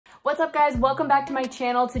What's up guys, welcome back to my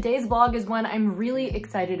channel. Today's vlog is one I'm really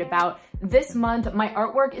excited about. This month, my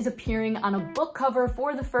artwork is appearing on a book cover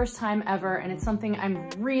for the first time ever, and it's something I'm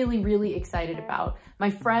really excited about. My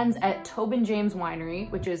friends at Tobin James Winery,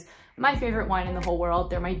 which is my favorite wine in the whole world,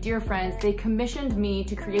 they're my dear friends, they commissioned me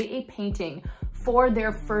to create a painting for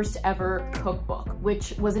their first ever cookbook,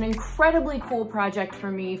 which was an incredibly cool project for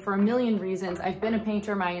me for a million reasons. I've been a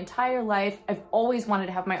painter my entire life. I've always wanted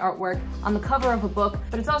to have my artwork on the cover of a book,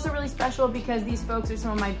 but it's also really special because these folks are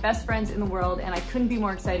some of my best friends in the world, and I couldn't be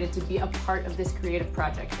more excited to be a part of this creative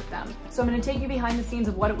project with them. So I'm gonna take you behind the scenes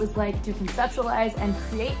of what it was like to conceptualize and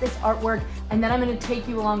create this artwork, and then I'm gonna take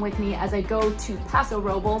you along with me as I go to Paso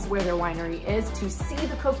Robles, where their winery is, to see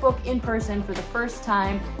the cookbook in person for the first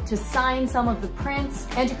time, to sign some of the prints,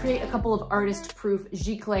 and to create a couple of artist-proof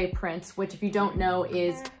Voegele prints, which if you don't know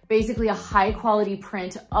is basically a high-quality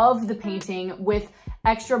print of the painting with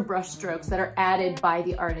extra brush strokes that are added by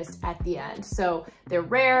the artist at the end. So they're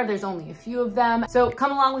rare, there's only a few of them. So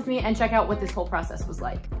come along with me and check out what this whole process was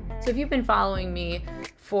like. So if you've been following me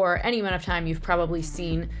for any amount of time, you've probably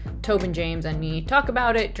seen Tobin James and me talk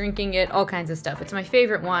about it, drinking it, all kinds of stuff. It's my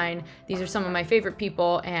favorite wine. These are some of my favorite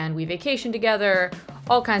people, and we vacation together,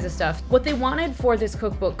 all kinds of stuff. What they wanted for this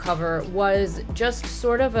cookbook cover was just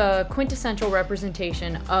sort of a quintessential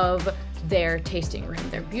representation of their tasting room,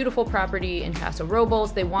 their beautiful property in Paso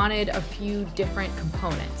Robles. They wanted a few different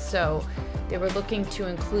components. So they were looking to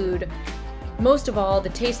include, most of all, the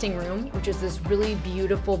tasting room, which is this really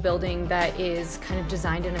beautiful building that is kind of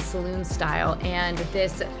designed in a saloon style, and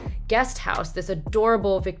this guest house, this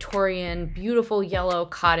adorable Victorian, beautiful yellow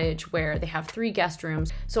cottage where they have 3 guest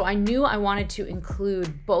rooms. So I knew I wanted to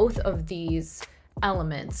include both of these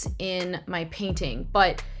elements in my painting,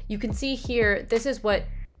 but you can see here, this is what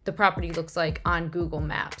the property looks like on Google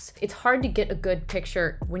Maps. It's hard to get a good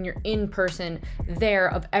picture when you're in person there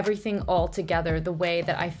of everything all together the way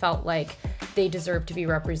that I felt like they deserve to be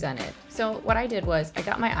represented. So what I did was I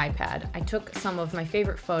got my iPad, I took some of my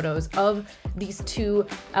favorite photos of these 2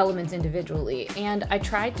 elements individually, and I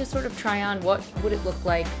tried to sort of try on what would it look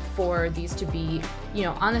like for these to be, you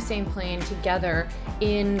know, on the same plane together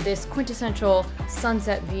in this quintessential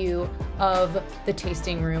sunset view of the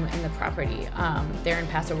tasting room and the property there in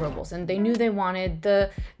Paso Robles. And they knew they wanted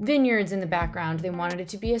the vineyards in the background. They wanted it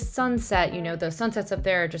to be a sunset. You know, the sunsets up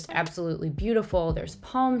there are just absolutely beautiful. There's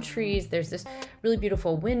palm trees, there's this really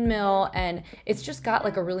beautiful windmill, and it's just got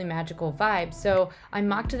like a really magical vibe. So I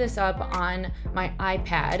mocked this up on my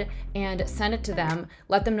iPad and sent it to them,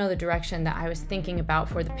 let them know the direction that I was thinking about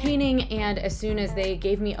for the painting, and as soon as they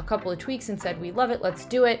gave me a couple of tweaks and said, we love it, let's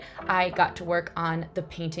do it, I got to work on the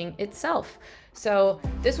painting itself. So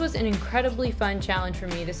this was an incredibly fun challenge for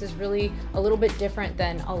me. This is really a little bit different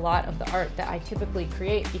than a lot of the art that I typically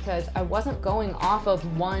create because I wasn't going off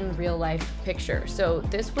of one real life picture. So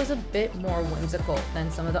this was a bit more whimsical than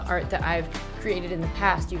some of the art that I've created in the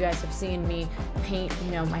past. You guys have seen me paint,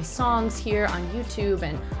 you know, my songs here on YouTube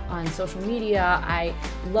and on social media. I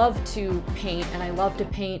love to paint, and I love to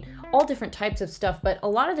paint all different types of stuff, but a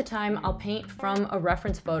lot of the time I'll paint from a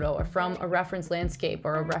reference photo or from a reference landscape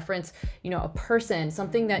or a reference, you know, a person,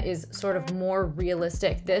 something that is sort of more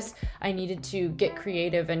realistic. This, I needed to get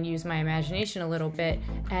creative and use my imagination a little bit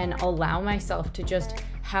and allow myself to just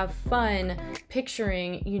have fun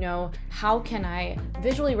picturing, you know, how can I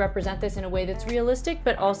visually represent this in a way that's realistic,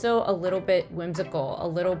 but also a little bit whimsical, a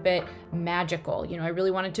little bit magical. You know, I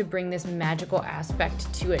really wanted to bring this magical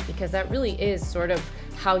aspect to it because that really is sort of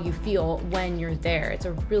how you feel when you're there. It's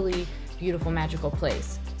a really beautiful, magical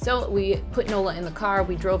place. So we put Nola in the car,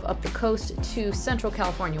 we drove up the coast to Central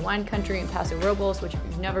California wine country in Paso Robles, which if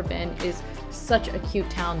you've never been is such a cute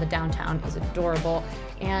town. The downtown is adorable.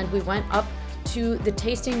 And we went up to the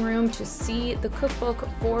tasting room to see the cookbook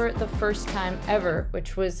for the first time ever,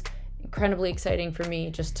 which was incredibly exciting for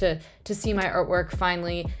me just to see my artwork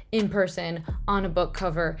finally in person on a book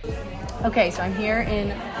cover. Okay, so I'm here in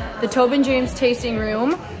the Tobin James tasting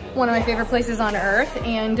room, one of my favorite places on earth,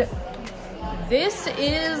 and this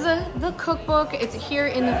is the cookbook. It's here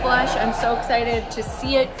in the flesh. I'm so excited to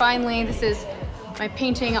see it finally. This is my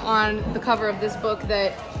painting on the cover of this book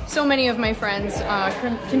that so many of my friends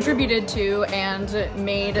contributed to and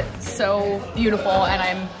made so beautiful, and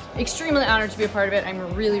I'm extremely honored to be a part of it.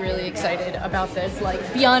 I'm really excited about this,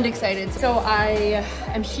 like beyond excited. So I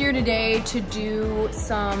am here today to do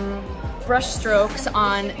some brush strokes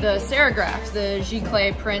on the serigraphs, the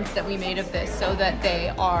Voegele prints that we made of this, so that they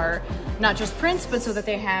are not just prints, but so that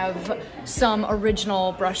they have some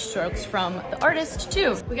original brush strokes from the artist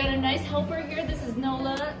too. We got a nice helper here. This is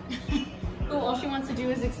Nola, who all she wants to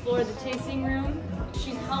do is explore the tasting room.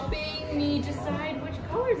 She's helping me decide which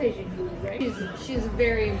colors I should use, right? She's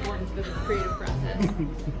very important to the creative process.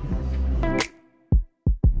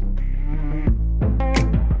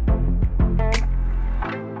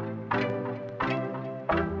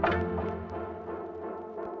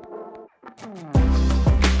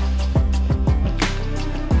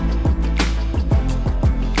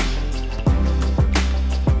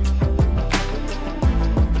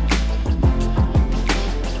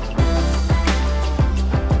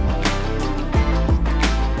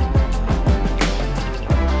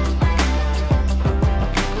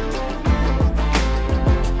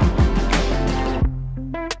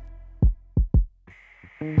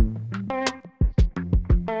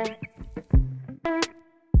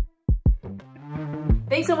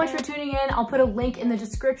 Thanks so much for tuning in. I'll put a link in the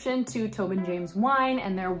description to Tobin James Wine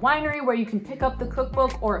and their winery where you can pick up the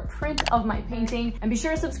cookbook or a print of my painting. And be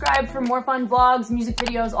sure to subscribe for more fun vlogs, music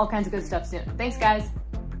videos, all kinds of good stuff soon. Thanks, guys.